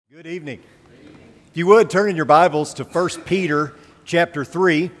Good evening. If you would, turn in your Bibles to 1 Peter chapter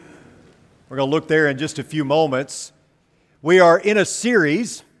 3. We're going to look there in just a few moments. We are in a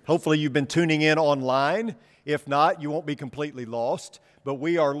series. Hopefully you've been tuning in online. If not, you won't be completely lost. But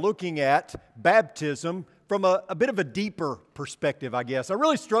we are looking at baptism from a bit of a deeper perspective, I guess. I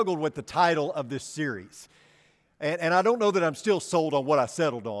really struggled with the title of this series. And I don't know that I'm still sold on what I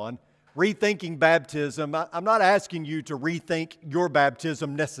settled on. Rethinking baptism. I'm not asking you to rethink your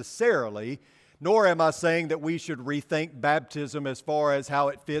baptism necessarily, nor am I saying that we should rethink baptism as far as how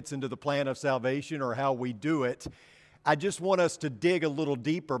it fits into the plan of salvation or how we do it. I just want us to dig a little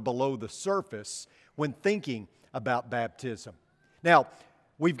deeper below the surface when thinking about baptism. Now,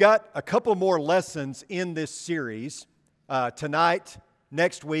 we've got a couple more lessons in this series tonight,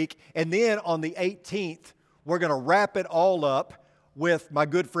 next week, and then on the 18th, we're going to wrap it all up with my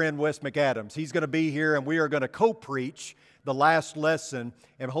good friend Wes McAdams. He's going to be here and we are going to co-preach the last lesson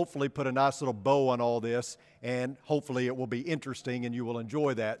and hopefully put a nice little bow on all this, and hopefully it will be interesting and you will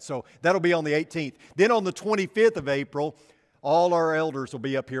enjoy that. So that'll be on the 18th. Then on the 25th of April, all our elders will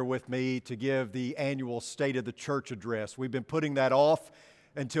be up here with me to give the annual State of the Church address. We've been putting that off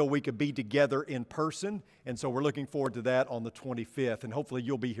until we could be together in person, and so we're looking forward to that on the 25th, and hopefully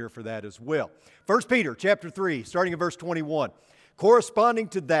you'll be here for that as well. 1 Peter chapter 3, starting in verse 21. Corresponding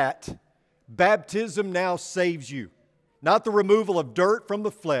to that, baptism now saves you, not the removal of dirt from the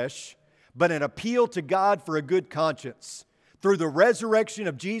flesh, but an appeal to God for a good conscience, through the resurrection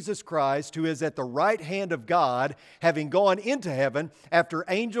of Jesus Christ, who is at the right hand of God, having gone into heaven after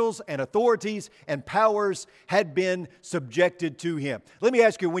angels and authorities and powers had been subjected to Him. Let me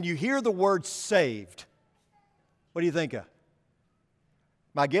ask you, when you hear the word saved, what do you think of?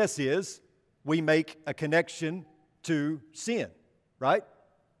 My guess is we make a connection to sin. Right?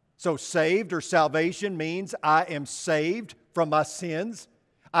 So saved or salvation means I am saved from my sins.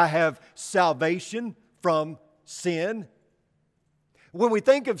 I have salvation from sin. When we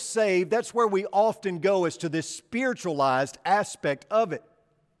think of saved, that's where we often go as to this spiritualized aspect of it.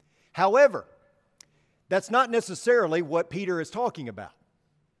 However, that's not necessarily what Peter is talking about.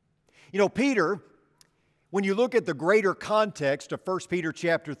 You know, Peter, when you look at the greater context of 1 Peter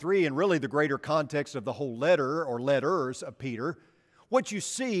chapter 3 and really the greater context of the whole letter or letters of Peter, what you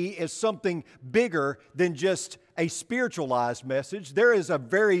see is something bigger than just a spiritualized message. There is a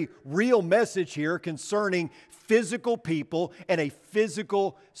very real message here concerning physical people and a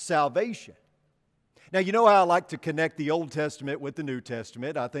physical salvation. Now, you know how I like to connect the Old Testament with the New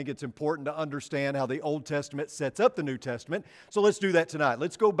Testament. I think it's important to understand how the Old Testament sets up the New Testament. So let's do that tonight.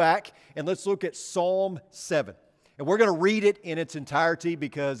 Let's go back and let's look at Psalm 7. And we're going to read it in its entirety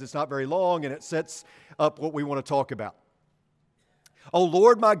because it's not very long and it sets up what we want to talk about. O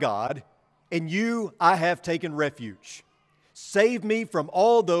Lord my God, in you I have taken refuge. Save me from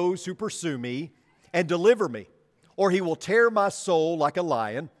all those who pursue me and deliver me, or he will tear my soul like a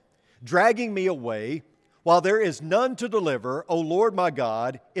lion, dragging me away, while there is none to deliver, O Lord my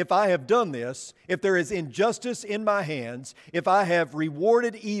God, if I have done this, if there is injustice in my hands, if I have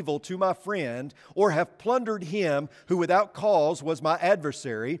rewarded evil to my friend, or have plundered him who without cause was my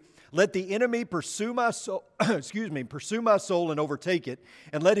adversary, let the enemy pursue my soul, pursue my soul and overtake it,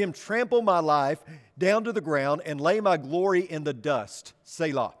 and let him trample my life down to the ground and lay my glory in the dust.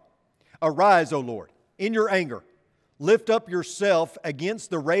 Selah. Arise, O Lord, in your anger. Lift up yourself against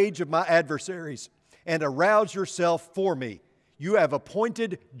the rage of my adversaries, and arouse yourself for me. You have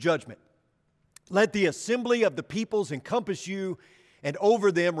appointed judgment. Let the assembly of the peoples encompass you, and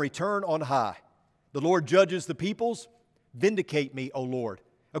over them return on high. The Lord judges the peoples. Vindicate me, O Lord,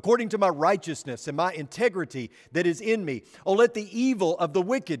 according to my righteousness and my integrity that is in me. Oh, let the evil of the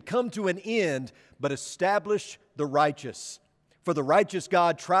wicked come to an end, but establish the righteous. For the righteous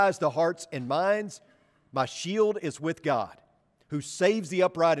God tries the hearts and minds. My shield is with God, who saves the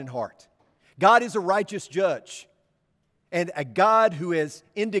upright in heart. God is a righteous judge and a God who has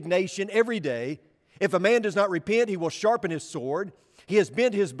indignation every day. If a man does not repent, he will sharpen his sword. He has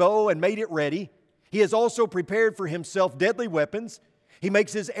bent his bow and made it ready. He has also prepared for himself deadly weapons. He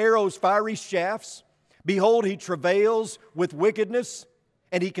makes his arrows fiery shafts. Behold, he travails with wickedness,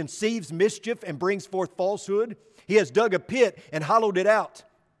 and he conceives mischief and brings forth falsehood. He has dug a pit and hollowed it out,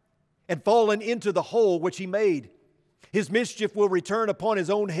 and fallen into the hole which he made. His mischief will return upon his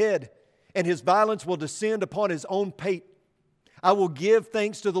own head, and his violence will descend upon his own pate. I will give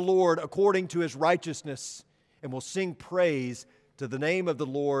thanks to the Lord according to his righteousness, and will sing praise to the name of the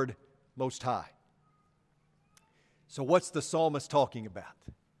Lord Most High. So what's the psalmist talking about?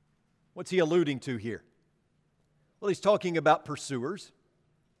 What's he alluding to here? Well, he's talking about pursuers.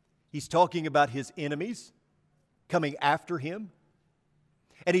 He's talking about his enemies coming after him.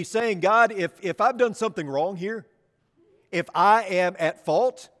 And he's saying, God, if I've done something wrong here, if I am at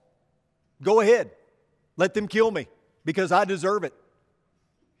fault, go ahead. Let them kill me because I deserve it.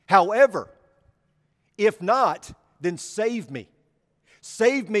 However, if not, then save me.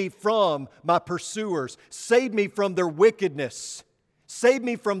 Save me from my pursuers. Save me from their wickedness. Save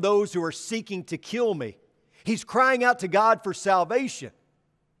me from those who are seeking to kill me. He's crying out to God for salvation.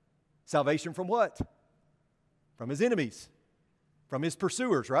 Salvation from what? From his enemies, from his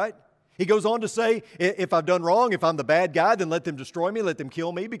pursuers, right? He goes on to say, if I've done wrong, if I'm the bad guy, then let them destroy me, let them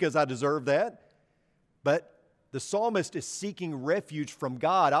kill me because I deserve that. But the psalmist is seeking refuge from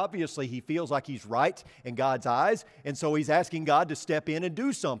God. Obviously, he feels like he's right in God's eyes, and so he's asking God to step in and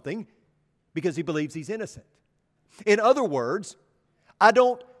do something because he believes he's innocent. In other words, I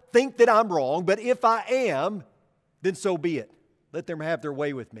don't think that I'm wrong, but if I am, then so be it. Let them have their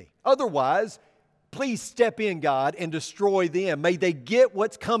way with me. Otherwise, please step in, God, and destroy them. May they get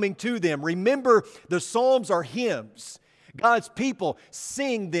what's coming to them. Remember, the Psalms are hymns. God's people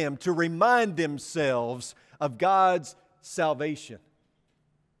sing them to remind themselves of God's salvation.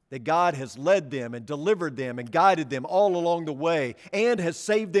 That God has led them and delivered them and guided them all along the way and has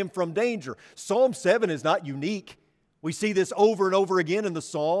saved them from danger. Psalm 7 is not unique. We see this over and over again in the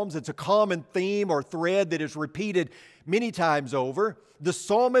Psalms. It's a common theme or thread that is repeated many times over. The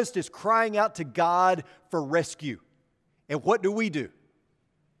psalmist is crying out to God for rescue. And what do?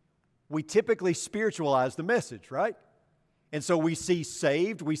 We typically spiritualize the message, right? And so we see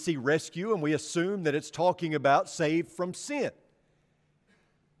saved, we see rescue, and we assume that it's talking about saved from sin.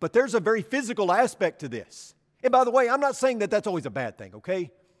 But there's a very physical aspect to this. And by the way, I'm not saying that that's always a bad thing,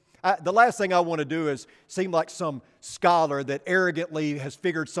 okay? The last thing I want to do is seem like some scholar that arrogantly has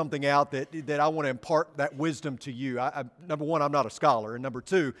figured something out that I want to impart that wisdom to you. Number one, I'm not a scholar. And number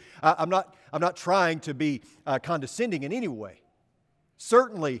two, I'm not trying to be condescending in any way.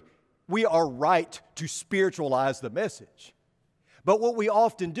 Certainly, we are right to spiritualize the message. But what we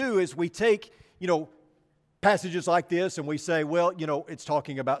often do is we take, passages like this and we say, well, it's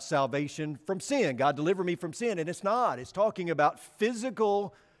talking about salvation from sin. God deliver me from sin. And it's not. It's talking about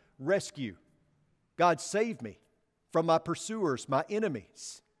physical rescue. God save me from my pursuers, my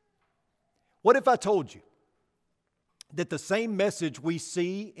enemies. What if I told you that the same message we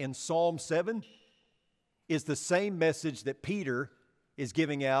see in Psalm 7 is the same message that Peter is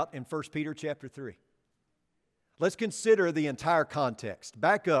giving out in 1 Peter chapter 3? Let's consider the entire context.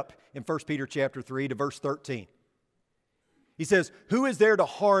 Back up in 1 Peter chapter 3 to verse 13. He says, "Who is there to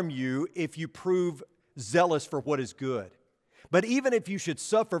harm you if you prove zealous for what is good? But even if you should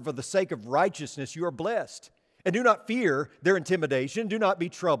suffer for the sake of righteousness, you are blessed. And do not fear their intimidation. Do not be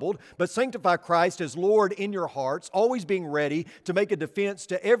troubled, but sanctify Christ as Lord in your hearts, always being ready to make a defense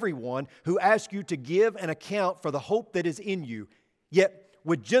to everyone who asks you to give an account for the hope that is in you. Yet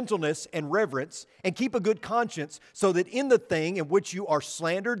with gentleness and reverence, and keep a good conscience, so that in the thing in which you are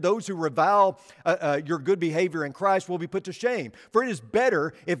slandered, those who revile your good behavior in Christ will be put to shame. For it is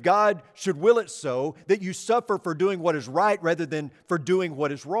better, if God should will it so, that you suffer for doing what is right rather than for doing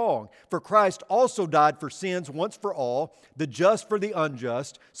what is wrong. For Christ also died for sins once for all, the just for the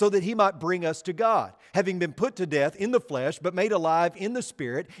unjust, so that He might bring us to God, having been put to death in the flesh, but made alive in the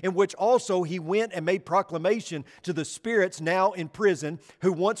Spirit, in which also He went and made proclamation to the spirits now in prison,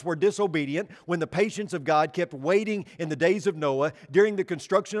 who once were disobedient, when the patience of God kept waiting in the days of Noah during the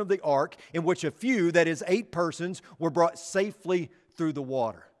construction of the ark, in which a few, that is 8 persons, were brought safely through the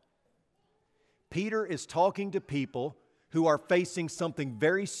water." Peter is talking to people who are facing something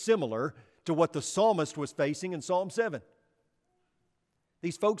very similar to what the psalmist was facing in Psalm 7.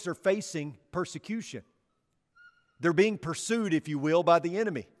 These folks are facing persecution. They're being pursued, if you will, by the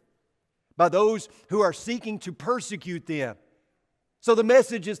enemy, by those who are seeking to persecute them. So the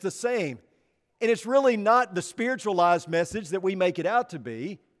message is the same. And it's really not the spiritualized message that we make it out to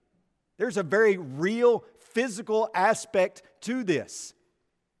be. There's a very real physical aspect to this.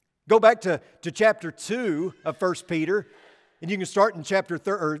 Go back to chapter 2 of 1 Peter, and you can start in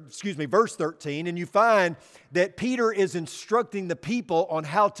verse 13, and you find that Peter is instructing the people on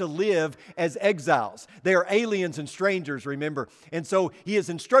how to live as exiles. They are aliens and strangers, remember. And so he is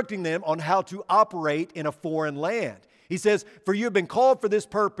instructing them on how to operate in a foreign land. He says, "For you have been called for this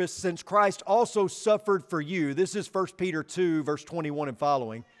purpose, since Christ also suffered for you." This is 1 Peter 2, verse 21 and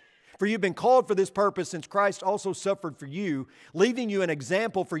following. "For you have been called for this purpose, since Christ also suffered for you, leaving you an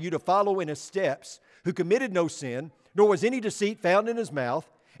example for you to follow in His steps, who committed no sin, nor was any deceit found in His mouth.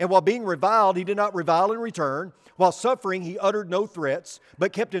 And while being reviled, he did not revile in return. While suffering, he uttered no threats,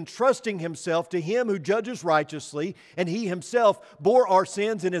 but kept entrusting himself to him who judges righteously. And he himself bore our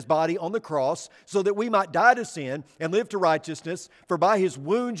sins in his body on the cross, so that we might die to sin and live to righteousness. For by his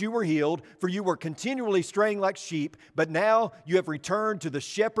wounds you were healed, for you were continually straying like sheep, but now you have returned to the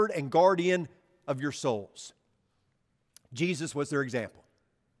shepherd and guardian of your souls. Jesus was their example.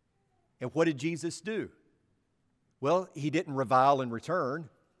 And what did Jesus do? Well, he didn't revile in return.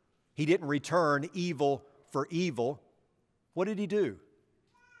 He didn't return evil for evil. What did he do?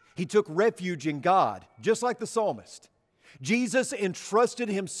 He took refuge in God, just like the psalmist. Jesus entrusted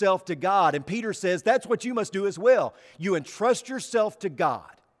himself to God, and Peter says that's what you must do as well. You entrust yourself to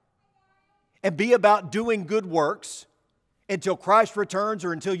God and be about doing good works until Christ returns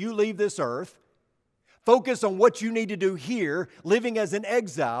or until you leave this earth. Focus on what you need to do here, living as an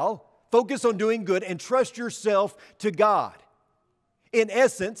exile. Focus on doing good and trust yourself to God. In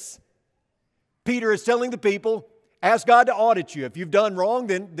essence, Peter is telling the people, ask God to audit you. If you've done wrong,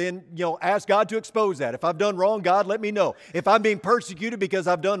 then ask God to expose that. If I've done wrong, God, let me know. If I'm being persecuted because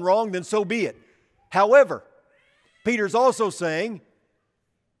I've done wrong, then so be it. However, Peter's also saying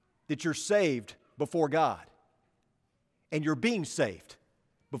that you're saved before God. And you're being saved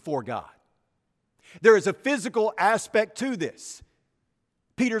before God. There is a physical aspect to this.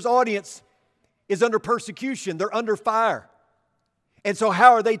 Peter's audience is under persecution. They're under fire. And so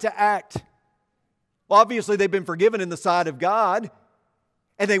how are they to act? Well, obviously they've been forgiven in the sight of God.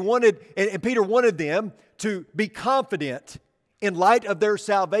 And Peter wanted them to be confident in light of their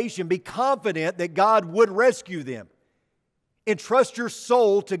salvation. Be confident that God would rescue them. Entrust your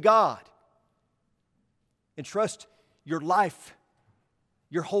soul to God. Entrust your life,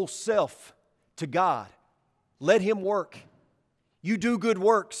 your whole self to God. Let Him work. You do good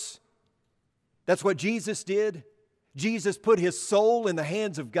works. That's what Jesus did. Jesus put His soul in the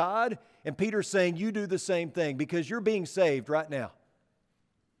hands of God, and Peter's saying you do the same thing because you're being saved right now.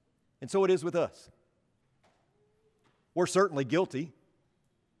 And so it is with us. We're certainly guilty.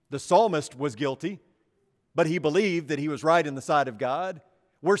 The psalmist was guilty, but he believed that he was right in the sight of God.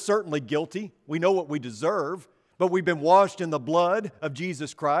 We're certainly guilty. We know what we deserve, but we've been washed in the blood of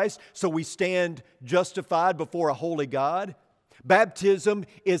Jesus Christ, so we stand justified before a holy God. Baptism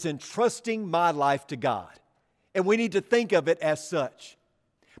is entrusting my life to God, and we need to think of it as such.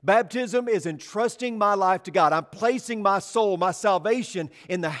 Baptism is entrusting my life to God. I'm placing my soul, my salvation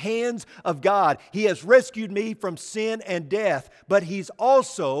in the hands of God. He has rescued me from sin and death, but He's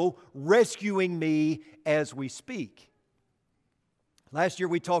also rescuing me as we speak. Last year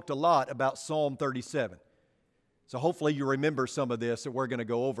we talked a lot about Psalm 37. So hopefully you remember some of this that we're going to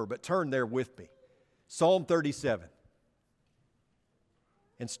go over, but turn there with me. Psalm 37.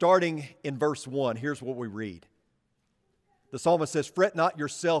 And starting in verse 1, here's what we read. The psalmist says, "Fret not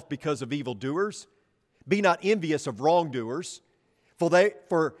yourself because of evildoers. Be not envious of wrongdoers, for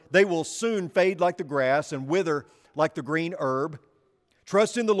they will soon fade like the grass and wither like the green herb.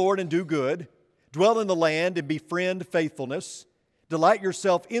 Trust in the Lord and do good. Dwell in the land and befriend faithfulness. Delight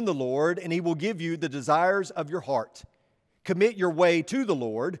yourself in the Lord, and He will give you the desires of your heart. Commit your way to the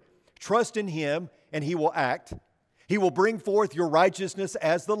Lord. Trust in Him, and He will act. He will bring forth your righteousness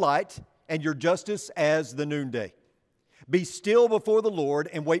as the light and your justice as the noonday. Be still before the Lord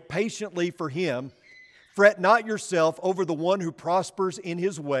and wait patiently for Him. Fret not yourself over the one who prospers in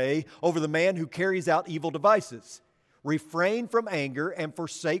his way, over the man who carries out evil devices. Refrain from anger and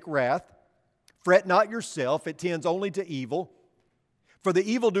forsake wrath. Fret not yourself, it tends only to evil. For the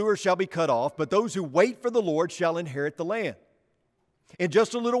evildoer shall be cut off, but those who wait for the Lord shall inherit the land. In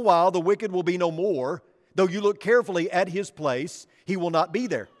just a little while the wicked will be no more. Though you look carefully at his place, he will not be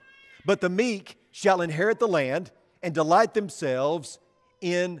there. But the meek shall inherit the land and delight themselves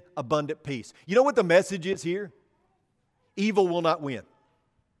in abundant peace." You know what the message is here? Evil will not win.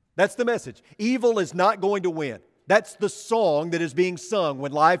 That's the message. Evil is not going to win. That's the song that is being sung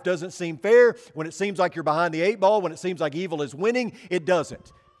when life doesn't seem fair, when it seems like you're behind the eight ball, when it seems like evil is winning. It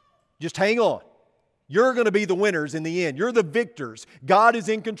doesn't. Just hang on. You're going to be the winners in the end. You're the victors. God is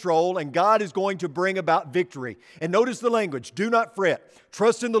in control, and God is going to bring about victory. And notice the language. Do not fret.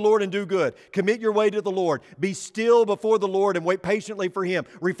 Trust in the Lord and do good. Commit your way to the Lord. Be still before the Lord and wait patiently for Him.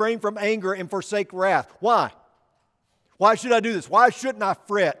 Refrain from anger and forsake wrath. Why? Why should I do this? Why shouldn't I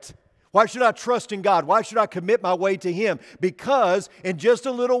fret? Why should I trust in God? Why should I commit my way to Him? Because in just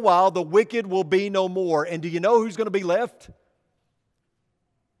a little while, the wicked will be no more. And do you know who's going to be left?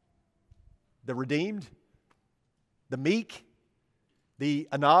 The redeemed, the meek, the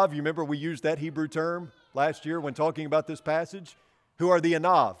anav. You remember we used that Hebrew term last year when talking about this passage? Who are the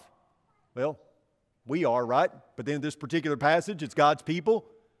anav? Well, we are, right? But then in this particular passage, it's God's people.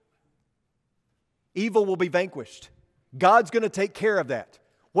 Evil will be vanquished. God's going to take care of that.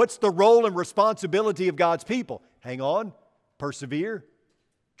 What's the role and responsibility of God's people? Hang on, persevere,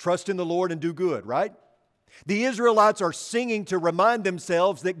 trust in the Lord and do good, right? The Israelites are singing to remind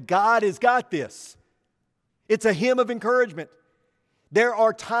themselves that God has got this. It's a hymn of encouragement. There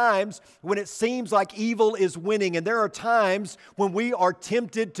are times when it seems like evil is winning, and there are times when we are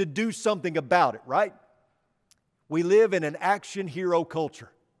tempted to do something about it, right? We live in an action hero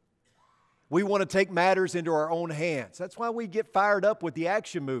culture. We want to take matters into our own hands. That's why we get fired up with the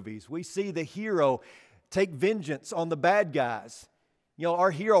action movies. We see the hero take vengeance on the bad guys. You know,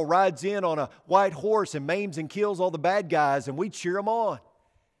 our hero rides in on a white horse and maims and kills all the bad guys, and we cheer them on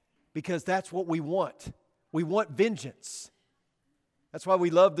because that's what we want. We want vengeance. That's why we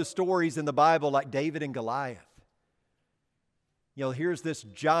love the stories in the Bible like David and Goliath. You know, here's this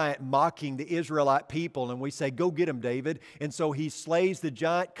giant mocking the Israelite people, and we say, go get him, David. And so he slays the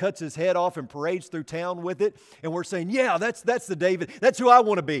giant, cuts his head off, and parades through town with it. And we're saying, yeah, that's the David. That's who I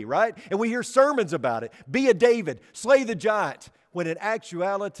want to be, right? And we hear sermons about it. Be a David. Slay the giant. When in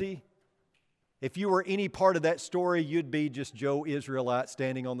actuality, if you were any part of that story, you'd be just Joe Israelite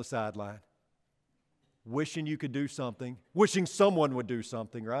standing on the sideline, wishing you could do something, wishing someone would do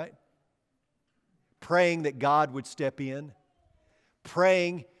something, right? Praying that God would step in,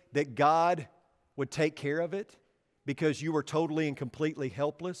 praying that God would take care of it because you were totally and completely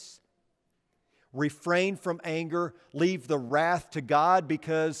helpless. Refrain from anger, leave the wrath to God,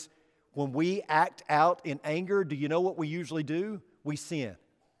 because when we act out in anger, do you know what we usually do? We sin.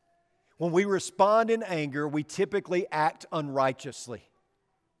 When we respond in anger, we typically act unrighteously.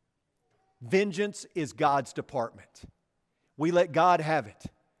 Vengeance is God's department. We let God have it.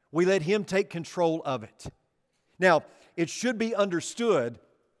 We let Him take control of it. Now, it should be understood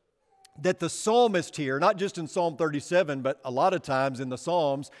that the psalmist here, not just in Psalm 37, but a lot of times in the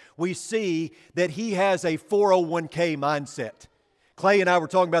Psalms, we see that he has a 401k mindset. Clay and I were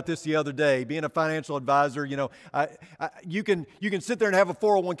talking about this the other day. Being a financial advisor, you know, you can sit there and have a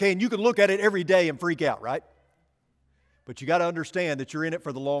 401k and you can look at it every day and freak out, right? But you got to understand that you're in it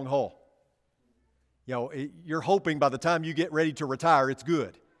for the long haul. You know, you're hoping by the time you get ready to retire, it's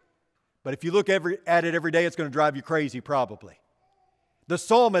good. But if you look at it every day, it's going to drive you crazy probably. The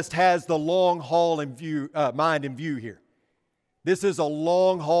psalmist has the long haul mind in view here. This is a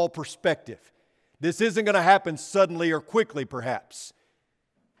long haul perspective. This isn't going to happen suddenly or quickly perhaps.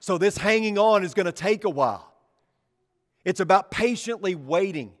 So this hanging on is going to take a while. It's about patiently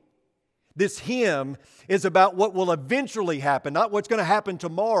waiting. This hymn is about what will eventually happen, not what's going to happen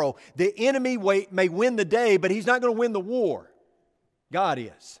tomorrow. The enemy may win the day, but he's not going to win the war. God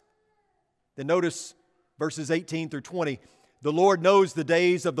is. Then notice verses 18 through 20. The Lord knows the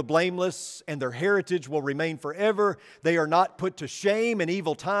days of the blameless, and their heritage will remain forever. They are not put to shame in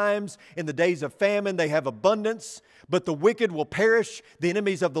evil times. In the days of famine they have abundance, but the wicked will perish. The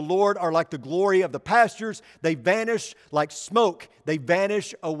enemies of the Lord are like the glory of the pastures. They vanish like smoke. They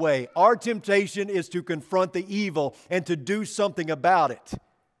vanish away. Our temptation is to confront the evil and to do something about it.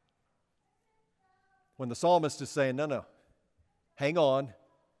 When the psalmist is saying, no, hang on,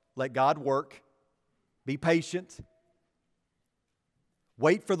 let God work, be patient.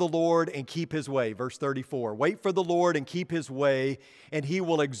 Wait for the Lord and keep His way. Verse 34. Wait for the Lord and keep His way, and He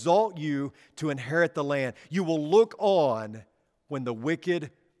will exalt you to inherit the land. You will look on when the wicked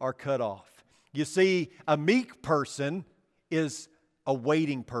are cut off. You see, a meek person is a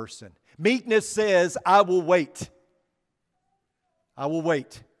waiting person. Meekness says, I will wait. I will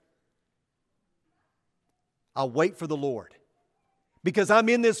wait. I'll wait for the Lord. Because I'm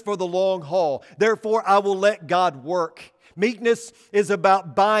in this for the long haul. Therefore, I will let God work. Meekness is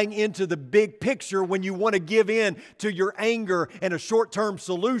about buying into the big picture when you want to give in to your anger and a short-term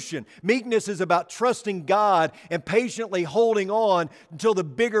solution. Meekness is about trusting God and patiently holding on until the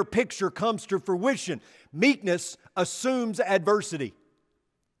bigger picture comes to fruition. Meekness assumes adversity.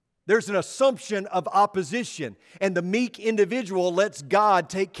 There's an assumption of opposition, and the meek individual lets God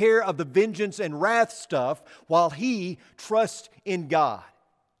take care of the vengeance and wrath stuff while he trusts in God.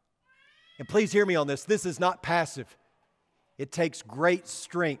 And please hear me on this. This is not passive. It takes great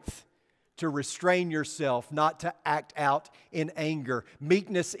strength to restrain yourself, not to act out in anger.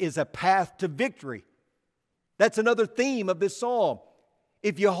 Meekness is a path to victory. That's another theme of this psalm.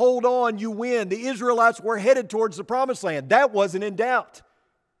 If you hold on, you win. The Israelites were headed towards the promised land. That wasn't in doubt.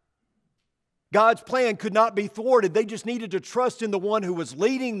 God's plan could not be thwarted. They just needed to trust in the one who was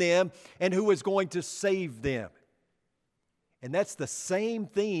leading them and who was going to save them. And that's the same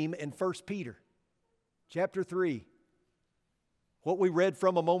theme in 1 Peter chapter 3. What we read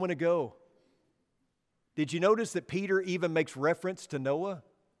from a moment ago. Did you notice that Peter even makes reference to Noah?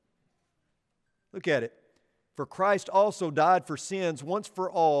 Look at it. For Christ also died for sins once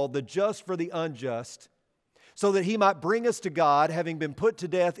for all, the just for the unjust, so that He might bring us to God, having been put to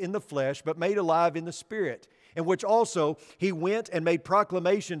death in the flesh, but made alive in the Spirit, in which also He went and made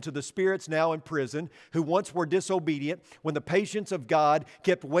proclamation to the spirits now in prison, who once were disobedient, when the patience of God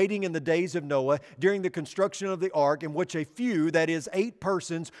kept waiting in the days of Noah, during the construction of the ark, in which a few, that is 8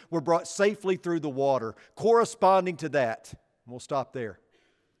 persons, were brought safely through the water. Corresponding to that, and we'll stop there.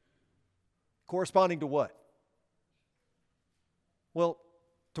 Corresponding to what? Well,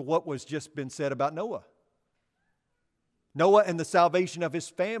 to what was just been said about Noah. Noah and the salvation of his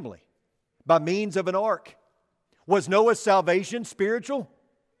family by means of an ark. Was Noah's salvation spiritual?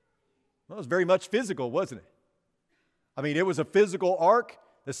 Well, it was very much physical, wasn't it? I mean, it was a physical ark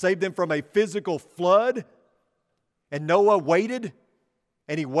that saved them from a physical flood. And Noah waited,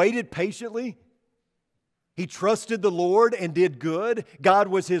 and he waited patiently. He trusted the Lord and did good. God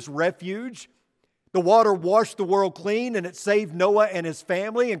was his refuge. The water washed the world clean, and it saved Noah and his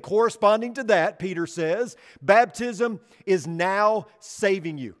family. And corresponding to that, Peter says, baptism is now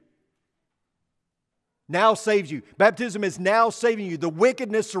saving you. Now saves you. Baptism is now saving you. The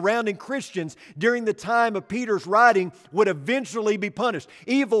wickedness surrounding Christians during the time of Peter's writing would eventually be punished.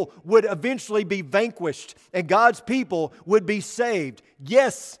 Evil would eventually be vanquished, and God's people would be saved.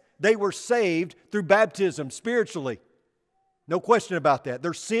 Yes, they were saved through baptism spiritually. No question about that.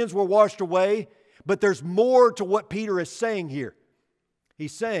 Their sins were washed away. But there's more to what Peter is saying here.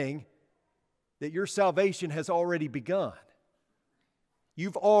 He's saying that your salvation has already begun.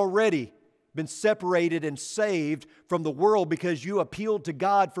 You've already been separated and saved from the world because you appealed to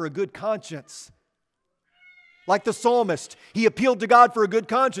God for a good conscience. Like the psalmist, he appealed to God for a good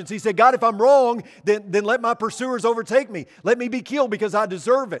conscience. He said, God, if I'm wrong, then let my pursuers overtake me. Let me be killed because I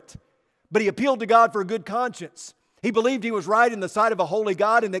deserve it. But he appealed to God for a good conscience. He believed he was right in the sight of a holy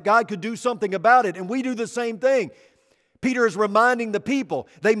God and that God could do something about it. And we do the same thing. Peter is reminding the people,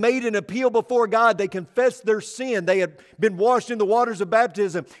 they made an appeal before God. They confessed their sin. They had been washed in the waters of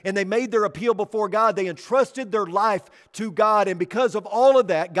baptism, and they made their appeal before God. They entrusted their life to God. And because of all of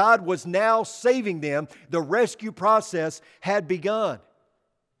that, God was now saving them. The rescue process had begun.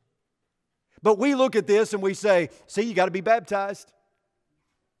 But we look at this and we say, see, you got to be baptized.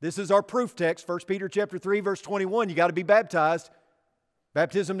 This is our proof text, 1 Peter chapter 3, verse 21. You got to be baptized.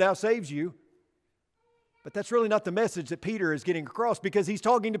 Baptism now saves you. But that's really not the message that Peter is getting across, because he's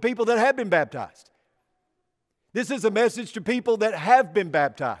talking to people that have been baptized. This is a message to people that have been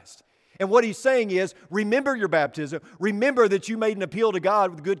baptized. And what he's saying is, remember your baptism. Remember that you made an appeal to God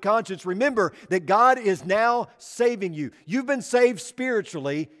with good conscience. Remember that God is now saving you. You've been saved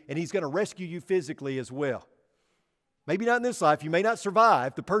spiritually, and He's going to rescue you physically as well. Maybe not in this life. You may not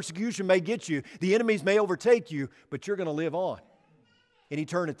survive. The persecution may get you. The enemies may overtake you, but you're going to live on in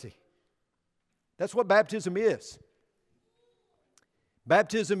eternity. That's what baptism is.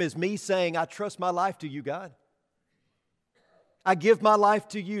 Baptism is me saying, I trust my life to you, God. I give my life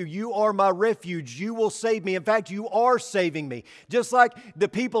to you. You are my refuge. You will save me. In fact, you are saving me. Just like the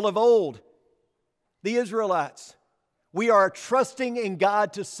people of old, the Israelites. We are trusting in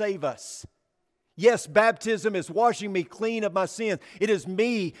God to save us. Yes, baptism is washing me clean of my sins. It is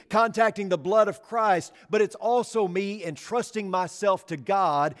me contacting the blood of Christ, but it's also me entrusting myself to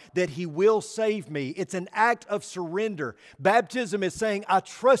God that He will save me. It's an act of surrender. Baptism is saying, I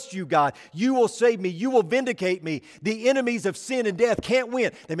trust you, God. You will save me. You will vindicate me. The enemies of sin and death can't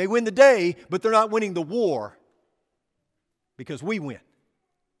win. They may win the day, but they're not winning the war because we win.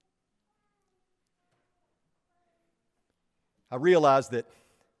 I realize that,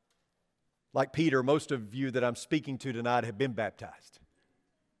 like Peter, most of you that I'm speaking to tonight have been baptized.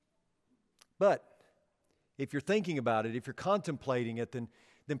 But if you're thinking about it, if you're contemplating it, then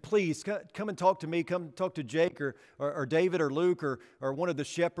please come and talk to me. Come talk to Jake or David or Luke or one of the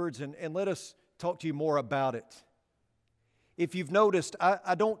shepherds and let us talk to you more about it. If you've noticed,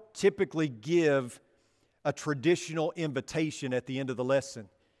 I don't typically give a traditional invitation at the end of the lesson.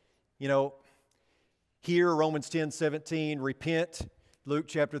 You know, here, Romans 10:17, repent. Luke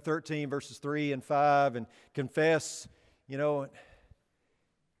chapter 13, verses 3 and 5, and confess,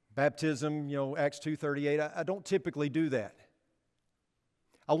 baptism, Acts 2:38. I don't typically do that.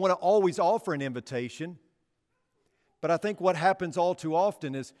 I want to always offer an invitation, but I think what happens all too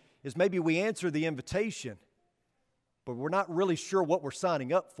often is maybe we answer the invitation, but we're not really sure what we're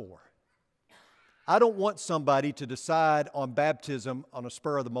signing up for. I don't want somebody to decide on baptism on a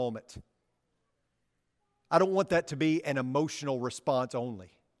spur of the moment. I don't want that to be an emotional response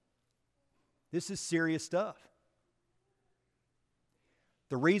only. This is serious stuff.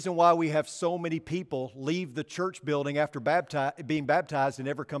 The reason why we have so many people leave the church building after being baptized and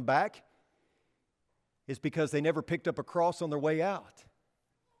never come back is because they never picked up a cross on their way out.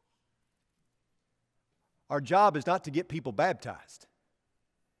 Our job is not to get people baptized.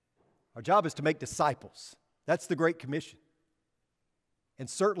 Our job is to make disciples. That's the Great Commission. And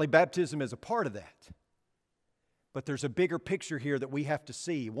certainly baptism is a part of that. But there's a bigger picture here that we have to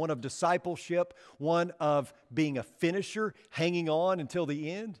see, one of discipleship, one of being a finisher, hanging on until the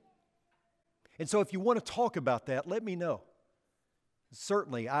end. And so if you want to talk about that, let me know.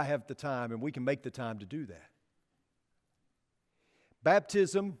 Certainly I have the time, and we can make the time to do that.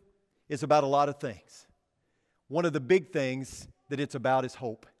 Baptism is about a lot of things. One of the big things that it's about is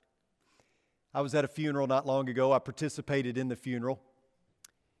hope. I was at a funeral not long ago. I participated in the funeral.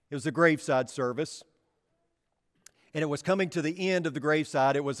 It was a graveside service. And it was coming to the end of the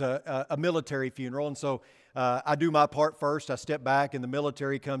graveside. It was a military funeral. And so I do my part first. I step back and the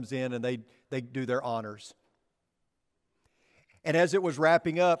military comes in and they do their honors. And as it was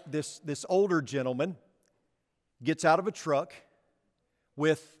wrapping up, this older gentleman gets out of a truck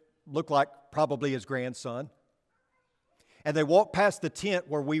with, looked like probably his grandson. And they walk past the tent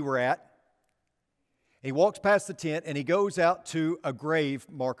where we were at. He walks past the tent and he goes out to a grave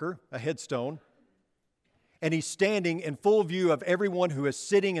marker, a headstone. And he's standing in full view of everyone who is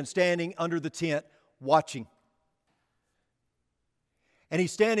sitting and standing under the tent watching. And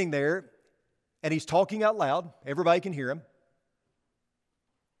he's standing there and he's talking out loud. Everybody can hear him.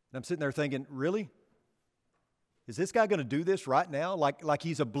 And I'm sitting there thinking, really? Is this guy going to do this right now? Like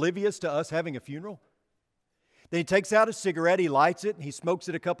he's oblivious to us having a funeral? Then he takes out a cigarette, he lights it, and he smokes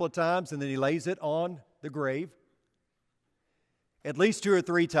it a couple of times, and then he lays it on the grave. At least 2 or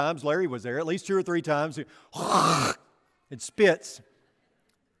 3 times, Larry was there, at least 2 or 3 times, it spits.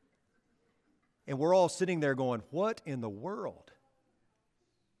 And we're all sitting there going, what in the world?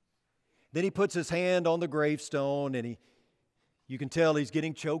 Then he puts his hand on the gravestone, and you can tell he's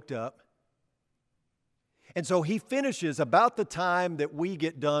getting choked up. And so he finishes about the time that we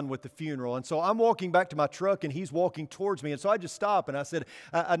get done with the funeral. And so I'm walking back to my truck, and he's walking towards me. And so I just stop, and I said,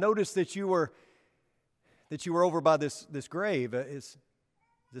 I noticed that you were over by this grave. Is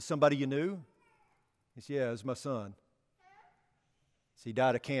this somebody you knew? He said, yeah, it's my son. So he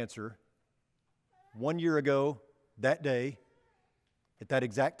died of cancer 1 year ago, that day, at that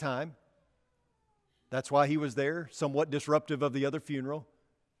exact time. That's why he was there, somewhat disruptive of the other funeral.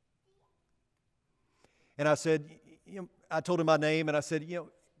 And I said, I told him my name, and I said,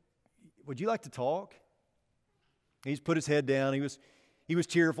 would you like to talk? He's put his head down. He was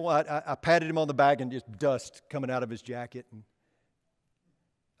cheerful. I patted him on the back and just dust coming out of his jacket. And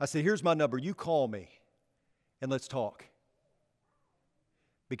I said, here's my number. You call me and let's talk.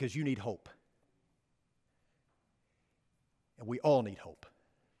 Because you need hope. And we all need hope.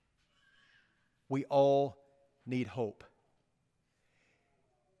 We all need hope.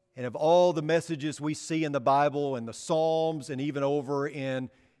 And of all the messages we see in the Bible and the Psalms and even over in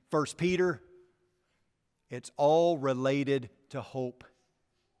 1 Peter, it's all related to hope.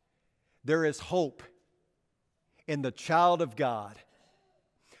 There is hope in the child of God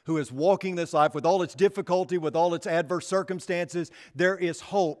who is walking this life with all its difficulty, with all its adverse circumstances. There is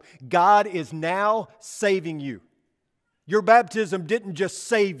hope. God is now saving you. Your baptism didn't just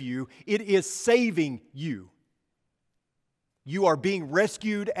save you, it is saving you. You are being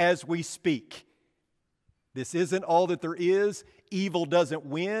rescued as we speak. This isn't all that there is. Evil doesn't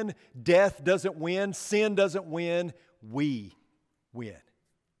win. Death doesn't win. Sin doesn't win. We win.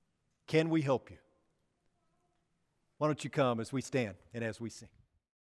 Can we help you? Why don't you come as we stand and as we sing?